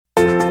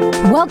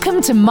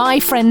Welcome to My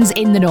Friends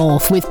in the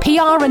North with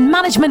PR and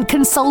management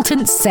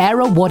consultant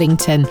Sarah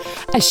Waddington,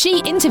 as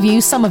she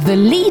interviews some of the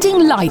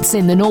leading lights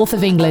in the north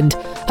of England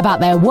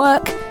about their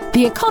work,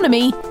 the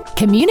economy,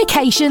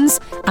 communications,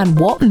 and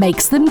what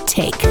makes them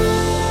tick.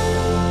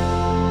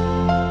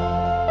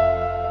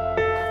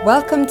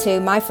 Welcome to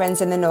My Friends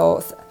in the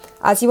North.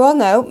 As you all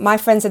know, My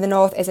Friends in the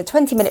North is a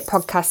 20-minute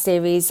podcast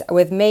series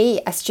with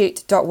me,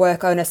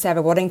 Astute.work owner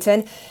Sarah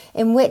Waddington,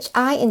 in which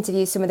I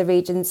interview some of the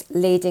region's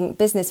leading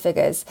business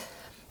figures.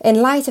 In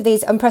light of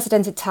these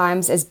unprecedented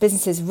times as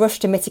businesses rush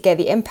to mitigate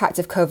the impact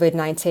of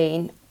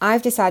COVID-19,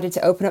 I've decided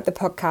to open up the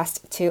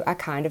podcast to a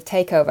kind of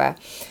takeover.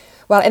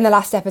 Well, in the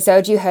last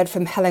episode, you heard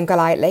from Helen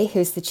Golightly,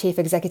 who's the Chief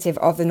Executive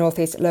of the North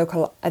East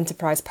Local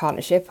Enterprise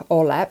Partnership,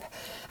 or LEP,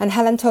 and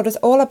Helen told us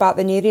all about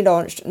the newly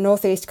launched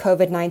North East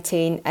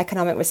COVID-19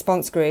 Economic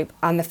Response Group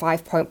and the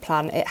 5-point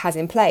plan it has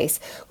in place,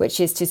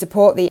 which is to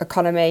support the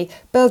economy,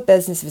 build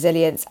business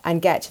resilience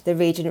and get the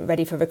region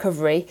ready for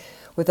recovery,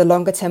 with the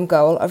longer-term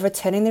goal of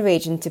returning the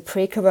region to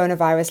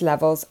pre-coronavirus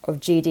levels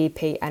of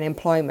GDP and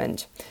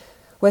employment.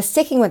 We're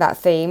sticking with that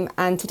theme,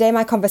 and today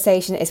my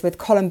conversation is with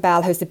Colin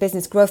Bell, who's the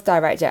Business Growth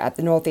Director at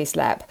the North East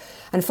LEP.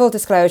 And full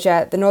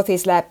disclosure, the North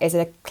East LEP is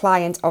a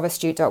client of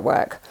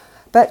Astute.work.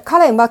 But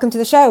Colin, welcome to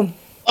the show.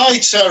 Hi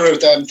Sarah,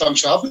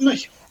 thanks for having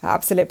me.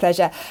 Absolute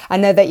pleasure. I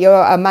know that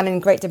you're a man in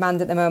great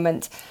demand at the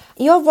moment.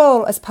 Your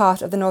role as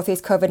part of the North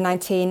East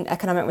COVID-19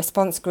 Economic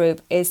Response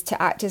Group is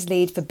to act as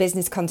lead for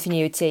business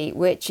continuity,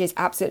 which is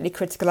absolutely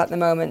critical at the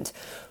moment.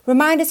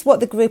 Remind us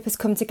what the group has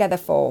come together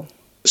for.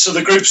 So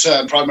the group's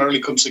primarily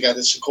come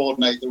together to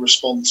coordinate the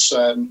response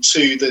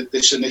to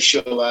this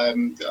initial, I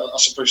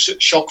suppose,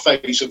 shock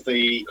phase of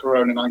the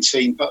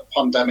Corona-19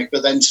 pandemic,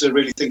 but then to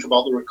really think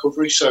about the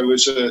recovery. So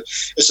as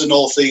the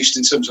North East,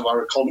 in terms of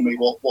our economy,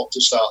 what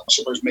does that, I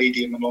suppose,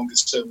 medium and longer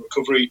term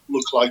recovery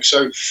look like?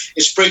 So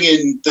it's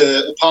bringing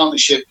the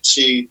partnership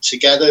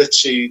together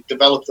to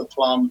develop the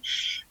plan,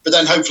 but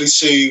then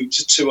hopefully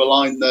to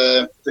align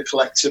the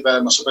collective,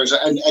 I suppose,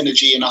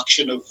 energy and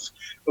action of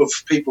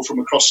people from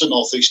across the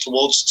North East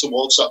towards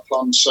that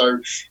plan. So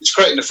it's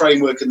creating a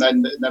framework and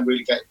then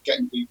really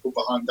getting people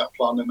behind that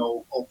plan and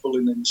all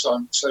pulling in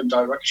the same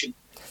direction.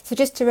 So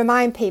just to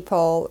remind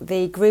people,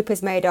 the group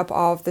is made up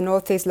of the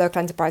North East Local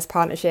Enterprise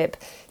Partnership,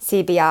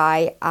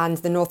 CBI, and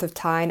the North of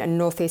Tyne and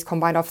North East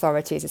Combined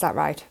Authorities. Is that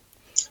right?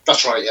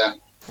 That's right, yeah.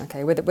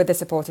 Okay, with the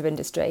support of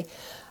industry.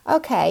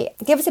 Okay,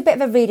 give us a bit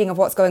of a reading of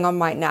what's going on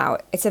right now.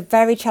 It's a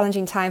very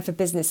challenging time for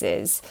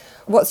businesses.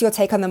 What's your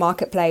take on the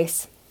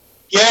marketplace?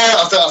 Yeah,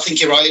 I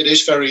think you're right. It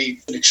is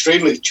an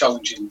extremely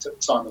challenging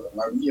time at the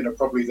moment. You know,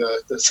 probably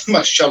the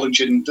most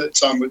challenging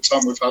time we've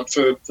had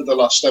for the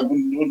last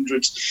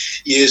 100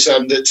 years.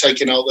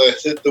 Taking out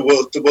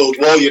the world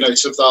war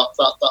units of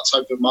that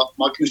type of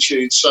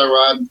magnitude. So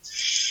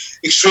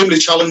extremely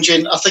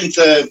challenging. I think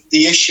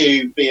the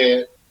issue,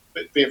 be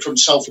it from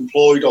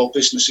self-employed or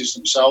businesses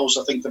themselves,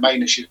 I think the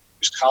main issue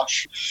is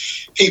cash.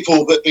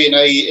 People that being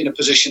in a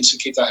position to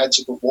keep their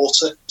heads above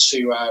water,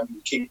 to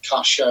keep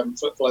cash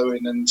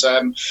flowing, and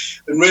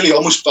really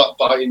almost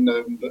buying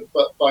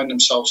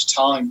themselves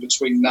time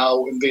between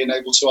now and being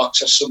able to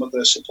access some of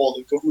the support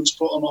that government's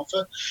put on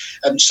offer.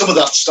 And some of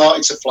that's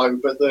starting to flow,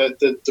 but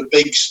the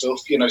big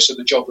stuff, you know, so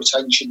the job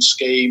retention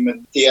scheme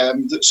and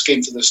the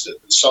scheme for the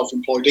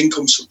self-employed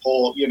income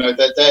support, you know,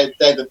 they're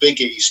the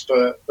biggies.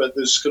 But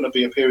there's going to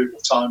be a period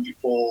of time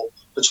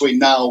between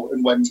now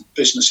and when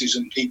businesses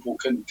and people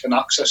can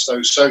access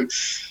those. So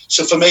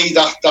for me,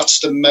 that's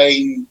the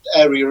main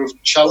area of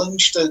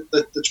challenge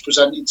that's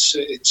presented.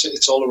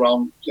 It's all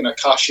around, you know,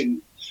 cash,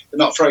 and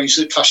that phrase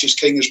that cash is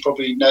king has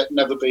probably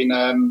never been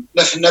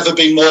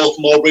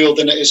more real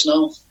than it is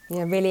now.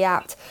 Yeah, really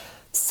apt.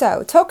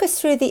 So talk us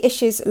through the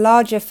issues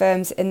larger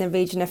firms in the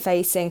region are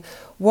facing.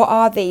 What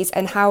are these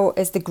and how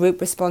is the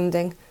group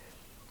responding?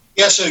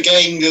 Yeah, so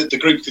again, the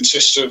group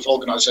consists of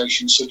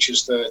organisations such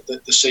as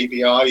the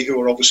CBI, who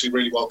are obviously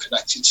really well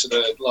connected to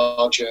the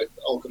larger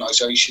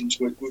organisations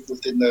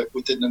within the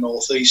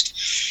North East.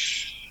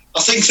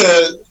 I think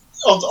the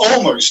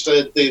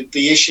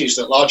issues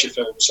that larger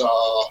firms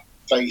are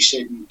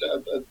facing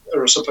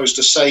are, I suppose,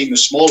 the same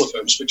as smaller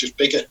firms, but just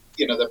bigger.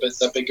 You know,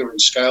 they're bigger in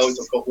scale.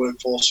 They've got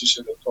workforces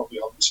who are probably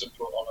on a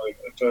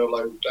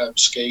furlough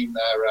scheme.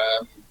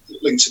 They're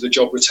linked to the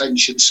job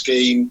retention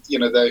scheme. You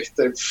know,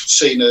 they've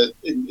seen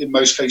in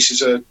most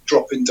cases a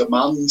drop in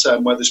demand,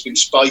 where there's been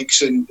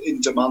spikes in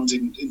demand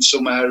in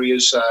some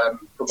areas,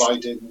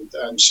 providing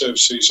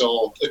services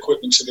or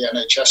equipment to the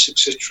NHS,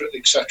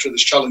 etc.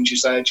 There's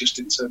challenges there just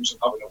in terms of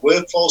having a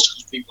workforce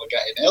because people are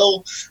getting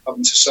ill,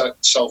 having to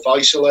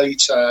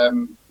self-isolate.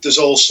 There's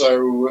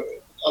also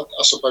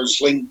I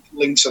suppose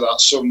linked to that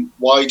some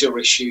wider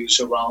issues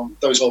around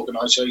those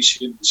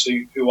organisations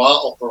who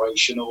are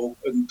operational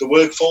and the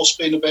workforce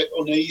being a bit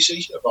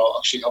uneasy about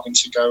actually having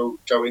to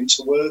go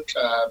into work.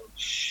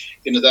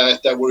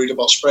 They're worried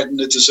about spreading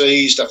the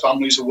disease. Their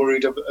families are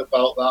worried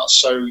about that.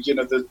 So,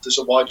 there's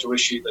a wider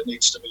issue that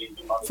needs to be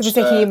managed. So there's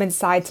a human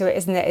side to it,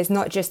 isn't it? It's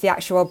not just the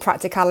actual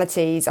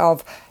practicalities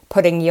of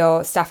putting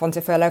your staff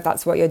onto furlough if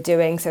that's what you're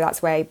doing. So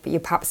that's where you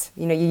perhaps,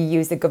 you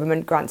use the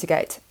government grant to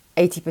get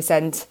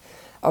 80%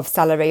 of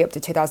salary up to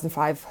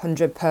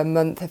 $2,500 per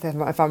month,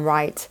 if I'm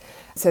right,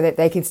 so that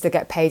they can still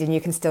get paid and you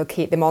can still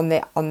keep them on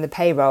the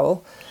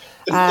payroll.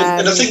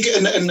 And I think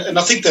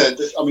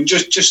that I mean,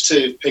 just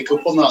to pick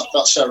up on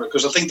that, Sarah,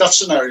 because I think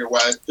that's an area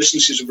where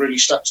businesses have really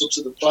stepped up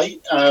to the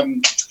plate. I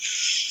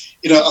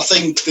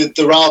think that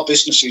there are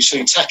businesses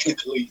who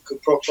technically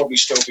could probably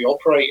still be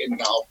operating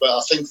now, but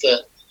I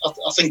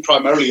think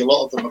primarily a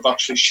lot of them have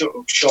actually shut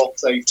up shop.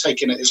 They've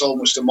taken it as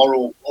almost a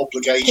moral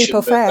obligation.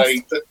 People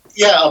first.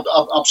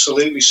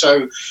 Absolutely.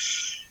 So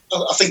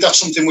I think that's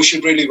something we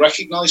should really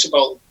recognise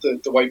about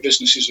the way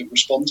businesses have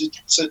responded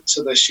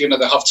to this. They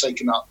have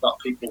taken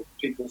that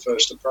people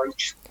first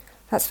approach.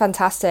 That's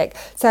fantastic.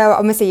 So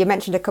obviously you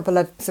mentioned a couple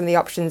of some of the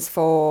options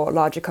for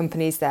larger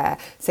companies there.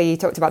 So you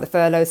talked about the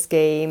furlough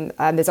scheme.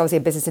 There's obviously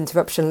a business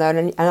interruption loan.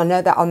 And I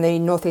know that on the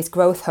North East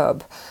Growth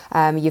Hub,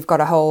 you've got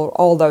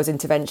all those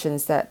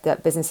interventions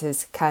that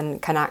businesses can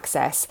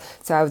access.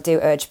 So I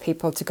do urge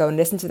people to go and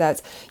listen to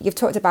that. You've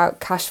talked about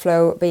cash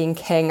flow being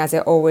king, as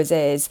it always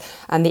is,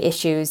 and the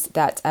issues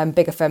that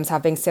bigger firms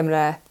have being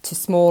similar to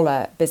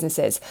smaller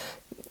businesses.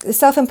 The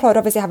self-employed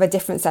obviously have a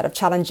different set of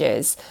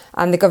challenges,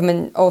 and the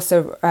government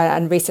also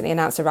and recently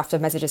announced a raft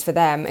of measures for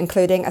them,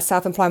 including a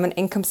self-employment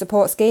income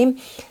support scheme.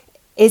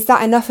 Is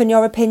that enough in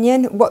your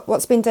opinion?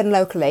 What's been done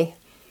locally?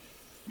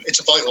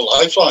 It's a vital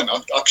lifeline,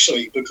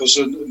 actually, because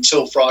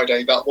until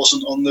Friday that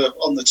wasn't on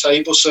the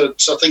table. So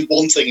I think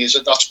one thing is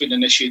that that's been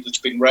an issue that's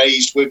been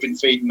raised. We've been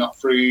feeding that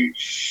through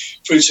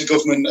to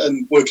government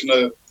and working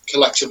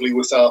collectively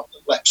with our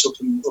reps up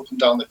and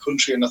down the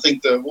country, and I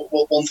think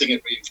one thing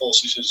it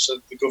reinforces is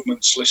that the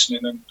government's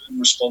listening and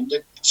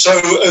responding. So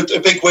a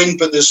big win,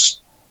 but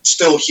there's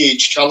still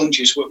huge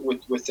challenges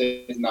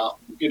within that.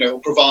 It'll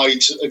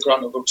provide a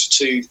grant of up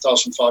to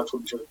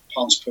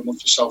 £2,500 per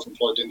month for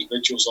self-employed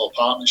individuals or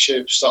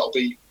partnerships. That'll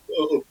be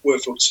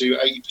worth up to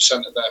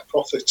 80% of their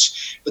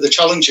profits. But the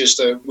challenge is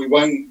that we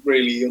won't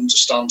really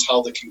understand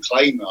how they can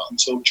claim that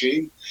until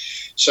June.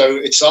 So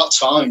it's that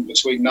time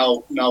between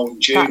now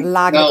and June. That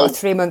lag, a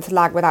 3-month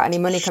lag without any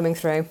money coming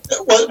through.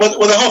 Well, they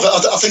have.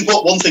 I think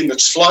one thing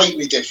that's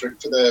slightly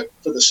different for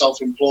the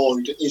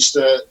self-employed is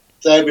that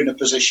they're in a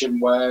position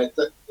where,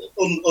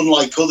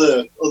 unlike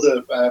other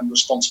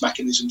response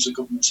mechanisms the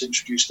government's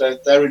introduced,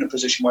 they're in a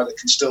position where they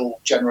can still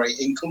generate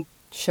income.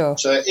 Sure.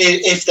 So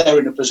if they're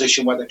in a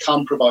position where they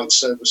can provide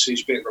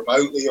services, be it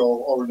remotely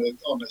or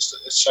on a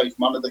safe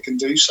manner, they can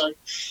do so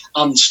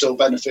and still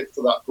benefit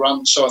for that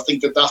grant. So I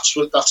think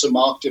that's a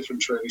marked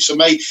difference, really. So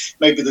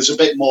maybe there's a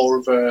bit more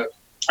of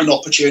an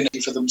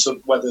opportunity for them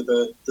to weather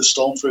the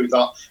storm through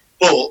that.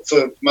 But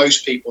for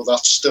most people,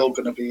 that's still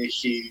going to be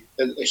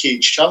a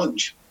huge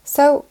challenge.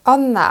 So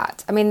on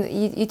that, I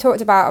mean, you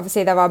talked about,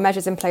 obviously, there are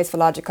measures in place for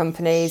larger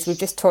companies. We've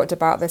just talked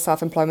about the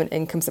Self-Employment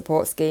Income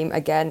Support Scheme.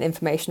 Again,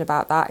 information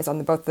about that is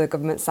on both the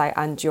government site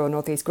and your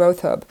North East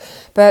Growth Hub.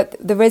 But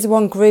there is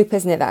one group,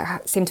 isn't it,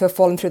 that seem to have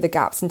fallen through the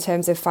gaps in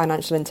terms of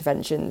financial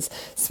interventions,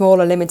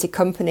 smaller limited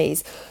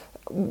companies.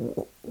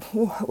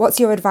 What's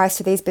your advice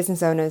to these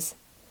business owners?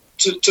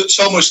 It's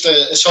almost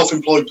a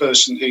self-employed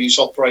person who's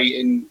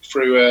operating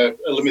through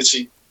a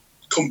limited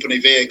company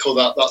vehicle,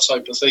 that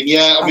type of thing.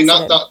 Yeah, I mean,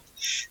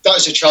 that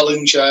is a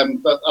challenge.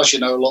 But as you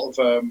know, a lot of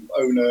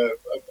owner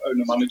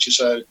managers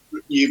are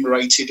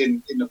remunerated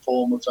in the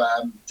form of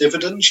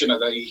dividends.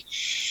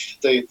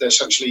 They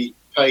essentially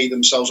pay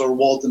themselves or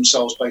reward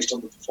themselves based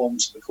on the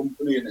performance of the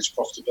company and its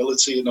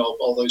profitability and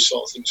all those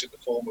sort of things in the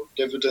form of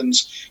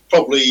dividends.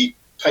 Probably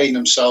paying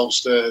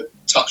themselves the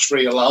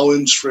tax-free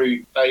allowance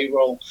through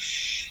payroll,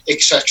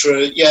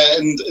 etc. Yeah,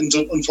 and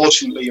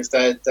unfortunately, if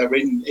they're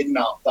in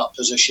that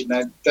position,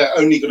 they're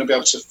only going to be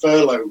able to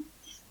furlough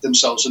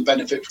themselves and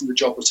benefit from the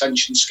job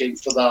retention scheme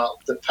for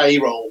the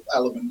payroll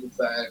element of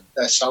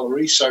their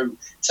salary. So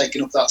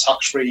taking up that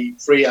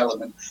tax-free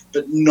element,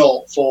 but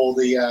not for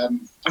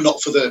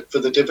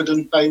the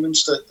dividend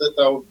payments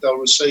that they'll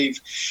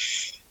receive.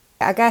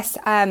 I guess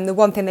the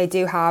one thing they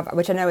do have,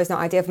 which I know is not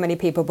ideal for many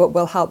people, but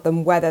will help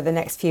them weather the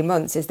next few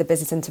months, is the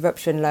business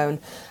interruption loan.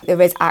 There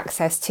is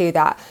access to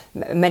that.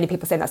 Many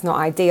people say that's not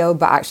ideal,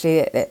 but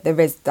actually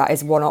that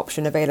is one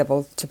option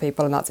available to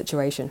people in that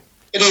situation.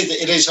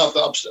 It is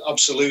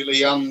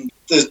absolutely, and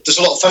there's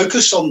a lot of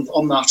focus on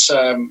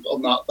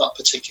that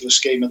particular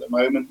scheme at the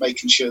moment,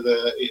 making sure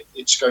that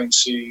it's going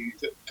to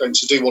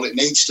do what it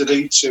needs to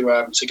do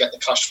to get the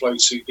cash flow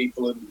to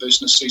people and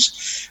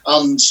businesses.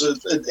 And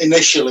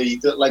initially,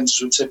 the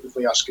lenders were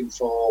typically asking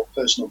for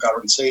personal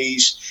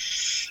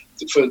guarantees.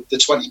 for the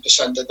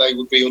 20% that they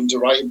would be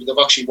underwriting, but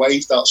they've actually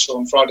waived that. So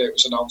on Friday it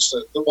was announced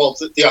that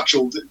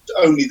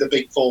only the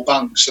big four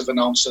banks have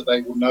announced that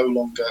they will no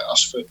longer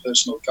ask for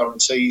personal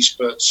guarantees.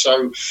 But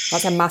so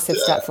that's a massive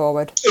step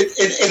forward.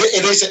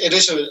 It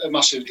is a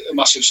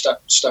massive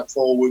step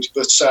forward.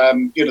 But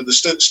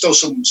there's still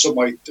some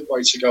way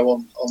to go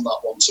on that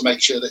one to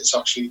make sure that it's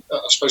actually, I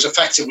suppose,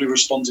 effectively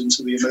responding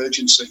to the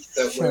emergency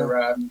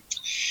that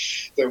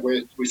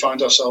we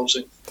find ourselves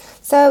in.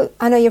 So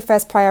I know your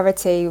first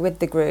priority with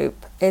the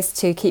group is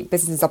to keep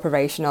businesses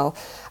operational.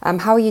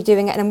 How are you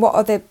doing it, and what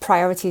other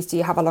priorities do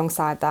you have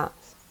alongside that?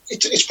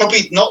 It's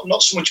probably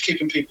not so much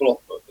keeping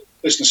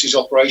businesses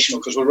operational,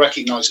 because we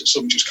recognise that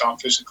some just can't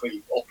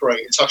physically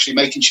operate. It's actually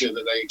making sure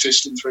that they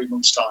exist in 3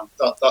 months' time.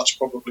 That's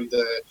probably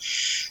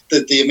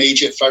the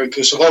immediate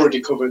focus. I've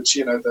already covered,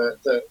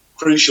 the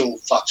crucial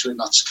factor in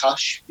that's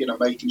cash.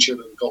 Making sure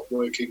that they've got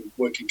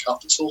working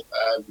capital,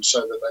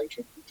 so that they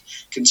can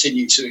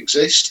continue to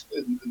exist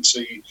and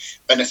to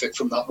benefit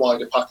from that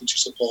wider package of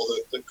support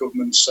that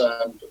governments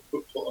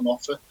put on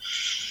offer.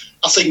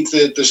 I think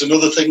that there's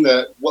another thing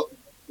that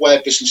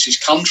where businesses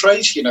can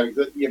trade,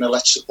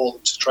 let's support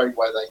them to trade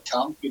where they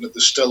can.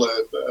 There's still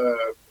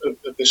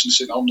a business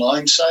in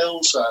online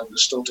sales, and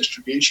there's still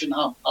distribution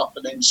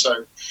happening.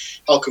 So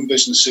how can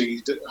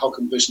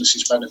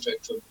businesses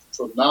benefit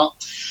from that?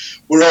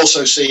 We're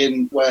also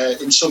seeing where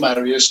in some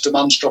areas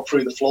demand's dropped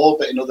through the floor,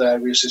 but in other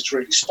areas it's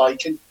really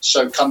spiking.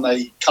 So can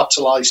they tap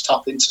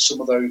into some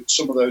of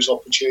those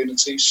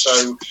opportunities?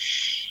 So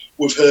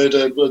we've heard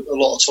a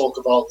lot of talk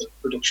about the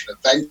production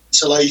of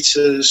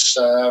ventilators.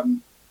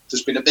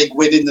 There's been a big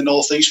win in the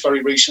Northeast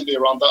very recently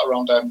around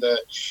the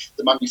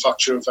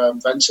manufacture of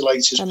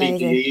ventilators, amazing.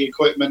 PPE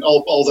equipment,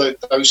 all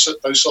those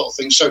sort of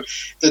things. So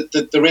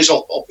there is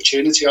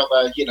opportunity out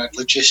there,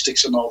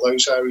 logistics and all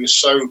those areas.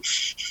 So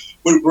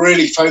we're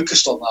really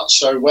focused on that.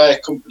 So where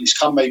companies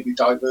can maybe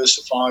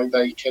diversify,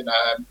 they can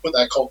put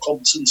their core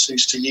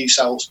competencies to use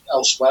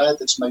elsewhere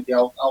that's maybe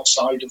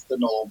outside of the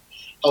norm.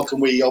 How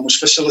can we almost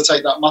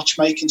facilitate that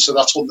matchmaking? So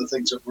that's one of the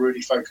things that we're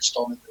really focused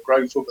on in the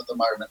Growth Hub at the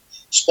moment,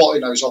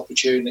 spotting those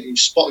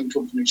opportunities, spotting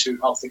companies who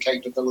have the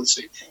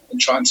capability and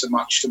trying to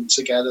match them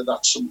together.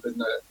 That's something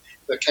that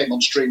came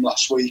on stream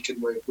last week, and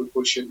we're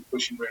pushing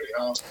really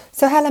hard.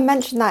 So Helen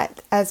mentioned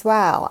that as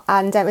well,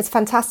 and it's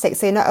fantastic.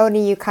 So not only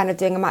are you kind of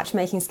doing a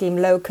matchmaking scheme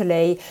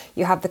locally,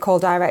 you have the call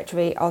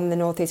directory on the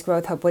North East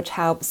Growth Hub, which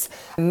helps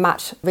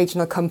match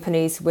regional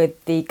companies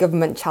with the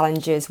government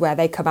challenges where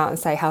they come out and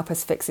say, help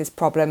us fix this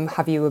problem.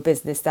 Have you a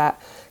business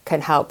that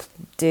can help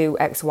do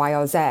X, Y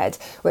or Z?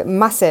 A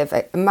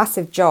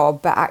massive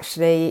job, but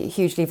actually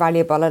hugely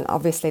valuable, and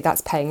obviously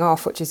that's paying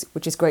off, which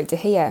is great to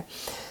hear.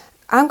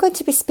 I'm going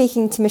to be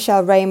speaking to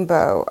Michelle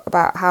Rainbow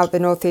about how the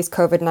North East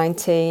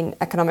COVID-19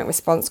 Economic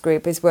Response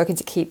Group is working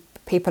to keep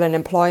people in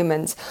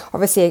employment.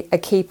 Obviously, a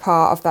key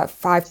part of that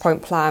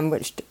 5-point plan,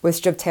 which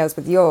dovetails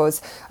with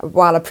yours,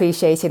 while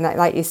appreciating that,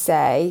 like you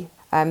say,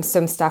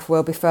 some staff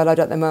will be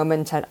furloughed at the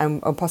moment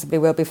and possibly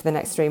will be for the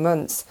next 3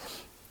 months.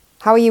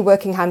 How are you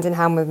working hand in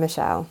hand with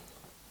Michelle?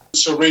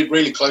 So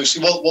really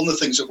closely. Well, one of the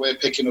things that we're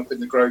picking up in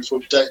the Growth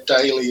Hub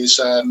daily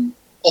is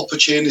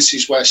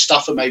opportunities where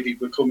staff are maybe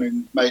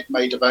becoming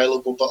made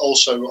available, but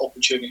also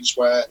opportunities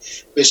where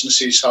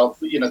businesses have,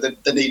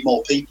 they need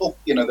more people.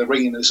 They're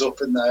ringing us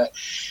up and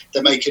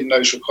they're making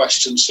those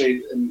requests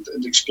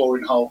and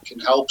exploring how it can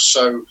help.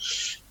 So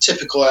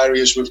typical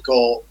areas we've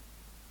got,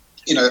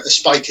 a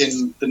spike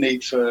in the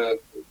need for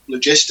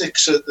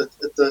logistics at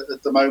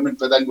the moment,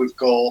 but then we've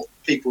got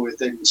people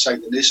within, say,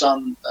 the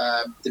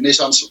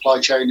Nissan supply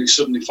chain who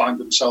suddenly find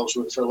themselves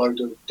with a load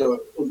of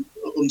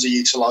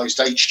underutilised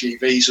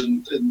HGVs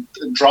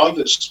and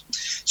drivers.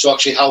 So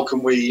actually, how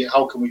can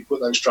we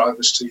put those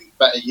drivers to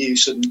better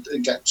use and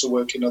get to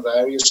work in other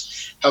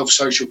areas? Health,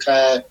 social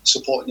care,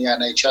 supporting the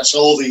NHS,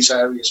 all these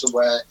areas are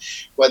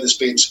where there's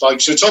been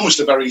spikes. So it's almost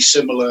a very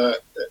similar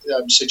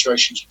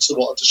situation to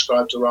what I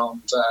described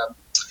around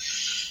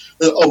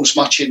almost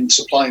matching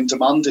supply and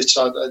demand. It's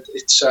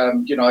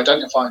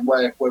identifying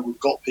where we've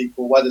got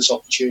people, where there's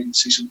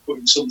opportunities, and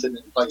putting something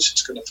in place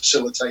that's going to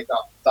facilitate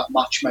that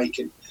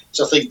matchmaking.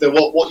 So I think that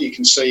what you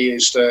can see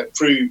is that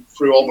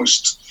through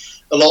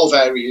almost a lot of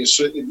areas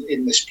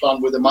in this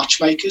plan with the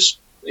matchmakers,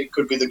 it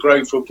could be the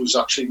Growth Hub was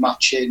actually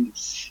matching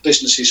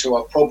businesses who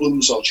have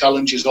problems or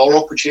challenges or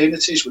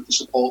opportunities with the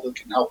support that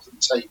can help them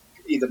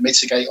either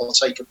mitigate or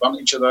take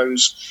advantage of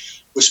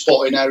those. We're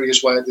spotting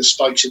areas where there's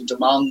spikes in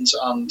demand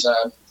and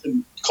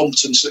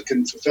competence that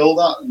can fulfil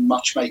that and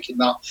matchmaking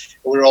that.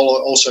 We're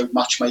also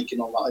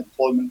matchmaking on that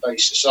employment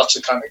basis. So that's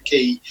a kind of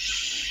key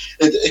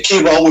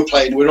role we're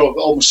playing. We're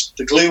almost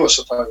the glue, I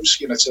suppose,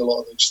 to a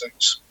lot of these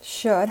things.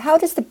 Sure. And how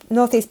does the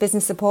North East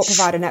Business Support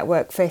Provider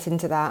Network fit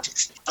into that?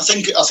 I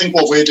think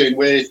what we're doing,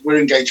 we're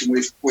engaging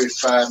with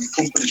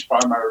companies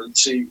primarily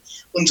to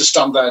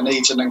understand their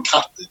needs and then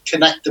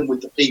connect them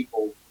with the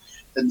people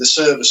and the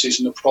services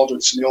and the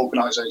products and the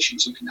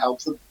organisations who can help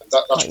them.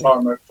 That's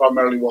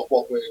primarily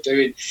what we're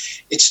doing.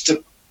 It's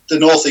the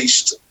North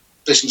East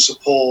Business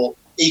Support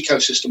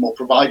ecosystem or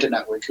provider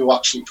network who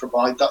actually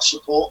provide that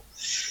support.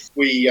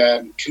 We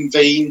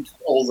convene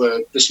all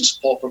the business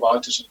support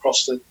providers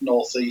across the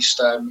Northeast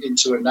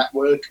into a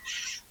network.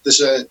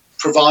 There's a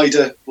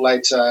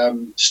provider-led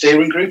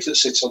steering group that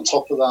sits on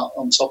top of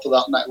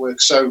that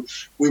network. So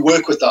we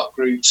work with that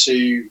group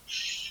to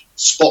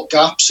spot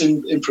gaps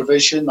in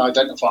provision,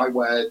 identify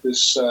where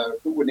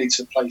we need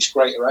to place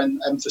greater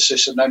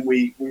emphasis, and then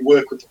we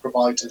work with the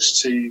providers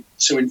to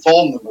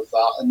inform them of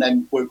that, and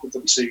then work with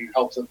them to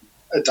help them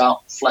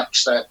adapt,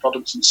 flex their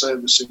products and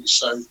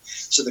services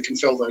so they can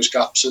fill those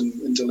gaps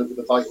and deliver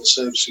the vital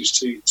services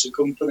to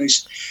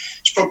companies.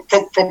 It's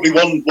probably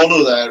one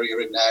other area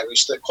in there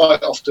is that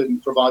quite often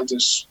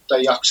providers,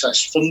 they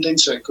access funding,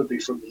 so it could be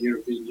from the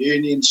European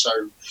Union, so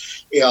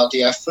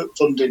ERDF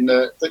funding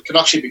that can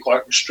actually be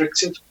quite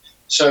restrictive.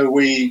 So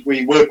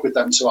we work with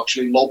them to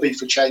actually lobby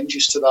for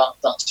changes to that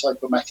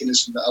type of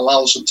mechanism that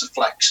allows them to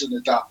flex and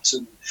adapt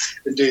and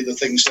do the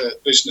things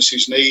that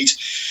businesses need.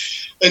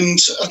 And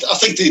I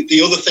think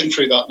the other thing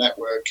through that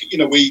network,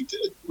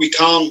 we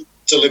can't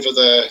deliver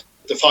the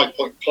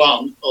 5-point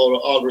plan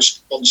or our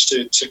response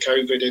to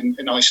COVID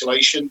in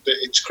isolation.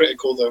 It's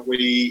critical that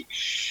we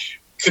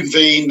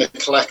convene the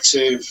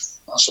collective,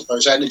 I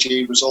suppose,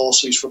 energy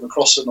resources from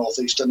across the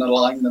Northeast and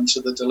align them to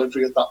the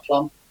delivery of that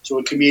plan. So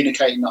we're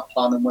communicating that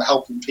plan and we're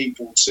helping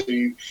people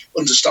to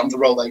understand the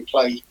role they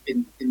play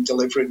in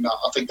delivering that.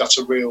 I think that's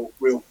a real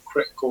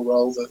critical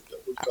role that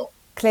we've got.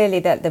 Clearly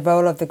that the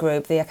role of the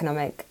group, the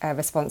Economic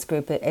Response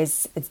Group,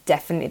 is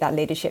definitely that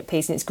leadership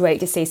piece, and it's great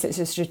to see such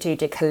a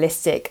strategic,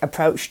 holistic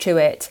approach to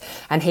it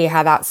and hear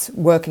how that's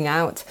working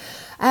out.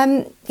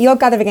 You're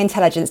gathering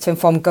intelligence to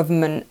inform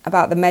government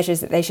about the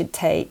measures that they should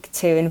take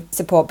to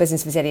support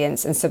business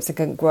resilience and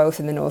subsequent growth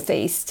in the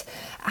Northeast.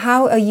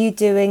 How are you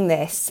doing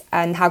this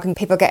and how can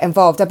people get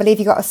involved? I believe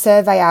you got a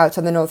survey out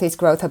on the Northeast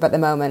Growth Hub at the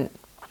moment.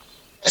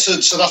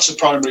 So that's a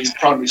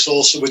primary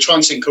source. So we're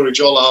trying to encourage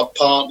all our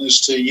partners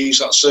to use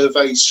that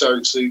survey, so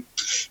to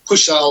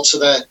push that out to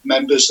their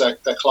members, their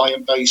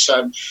client base,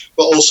 but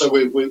also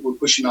we're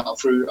pushing that out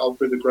through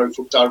the Growth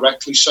Hub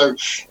directly. So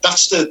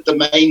that's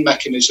the main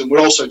mechanism. We're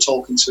also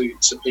talking to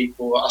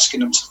people, asking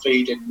them to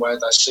feed in where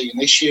they're seeing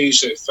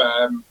issues.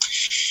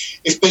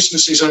 If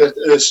businesses are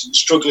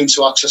struggling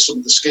to access some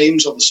of the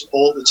schemes or the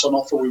support that's on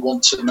offer, we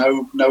want to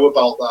know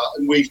about that.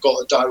 And we've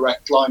got a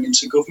direct line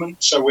into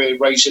government, so we're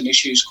raising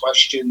issues,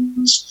 questions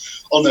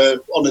on a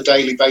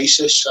daily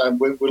basis.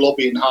 We're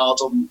lobbying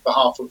hard on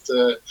behalf of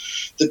the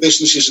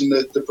businesses and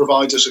the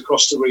providers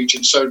across the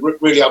region. So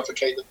really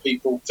advocate that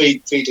people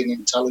feed in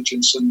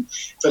intelligence and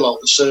fill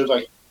out the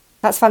survey.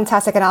 That's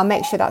fantastic, and I'll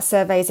make sure that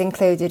survey is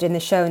included in the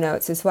show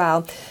notes as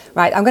well.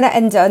 Right, I'm going to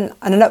end on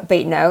an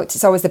upbeat note.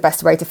 It's always the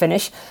best way to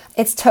finish.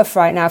 It's tough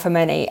right now for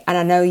many, and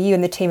I know you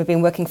and the team have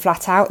been working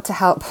flat out to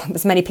help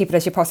as many people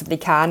as you possibly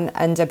can,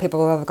 and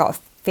people have got a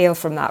feel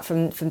from that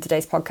from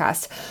today's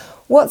podcast.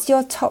 What's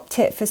your top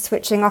tip for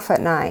switching off at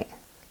night?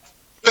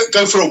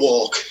 Go for a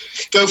walk.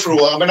 I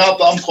mean,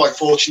 I'm quite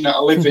fortunate.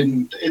 I live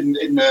in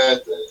a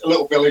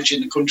little village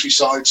in the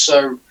countryside,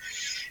 so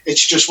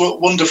it's just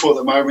wonderful at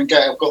the moment.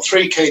 I've got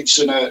 3 kids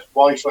and a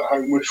wife at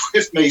home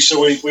with me,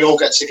 so we all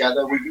get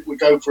together. We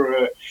go for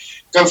a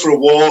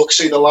walk,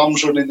 see the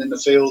lambs running in the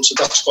fields. So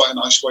that's quite a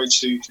nice way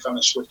to kind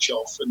of switch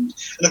off and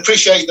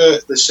appreciate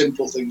the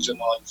simple things in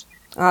life.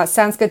 Oh, it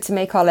sounds good to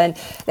me, Colin.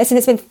 Listen,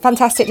 it's been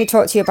fantastic to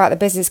talk to you about the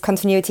business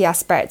continuity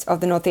aspect of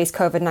the Northeast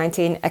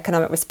COVID-19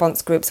 Economic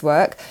Response Group's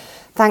work.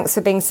 Thanks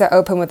for being so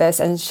open with us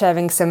and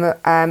sharing some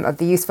of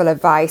the useful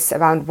advice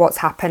around what's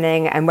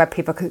happening and where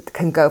people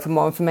can go for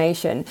more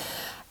information.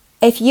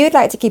 If you'd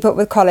like to keep up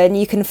with Colin,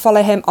 you can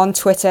follow him on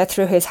Twitter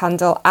through his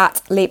handle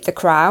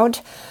 @LeapTheCrowd.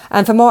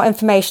 And for more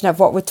information of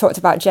what we've talked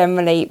about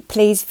generally,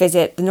 please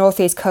visit the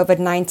Northeast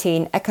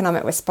COVID-19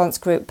 Economic Response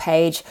Group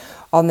page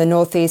on the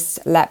Northeast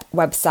LEP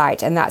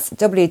website, and that's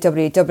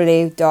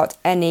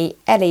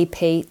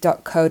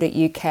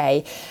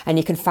www.nelep.co.uk. And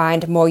you can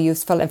find more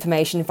useful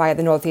information via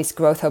the Northeast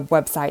Growth Hub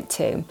website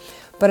too.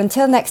 But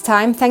until next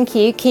time, thank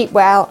you, keep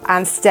well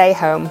and stay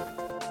home.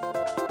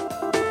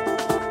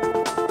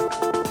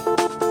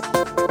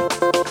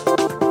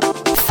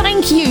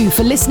 Thank you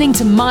for listening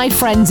to My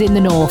Friends in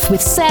the North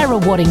with Sarah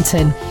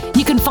Waddington.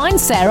 You can find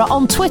Sarah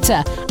on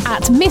Twitter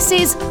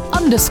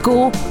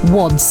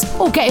 @Mrs_Wads,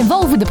 or get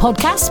involved with the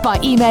podcast by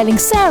emailing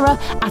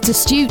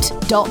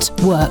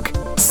sarah@astute.work.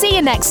 See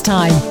you next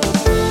time.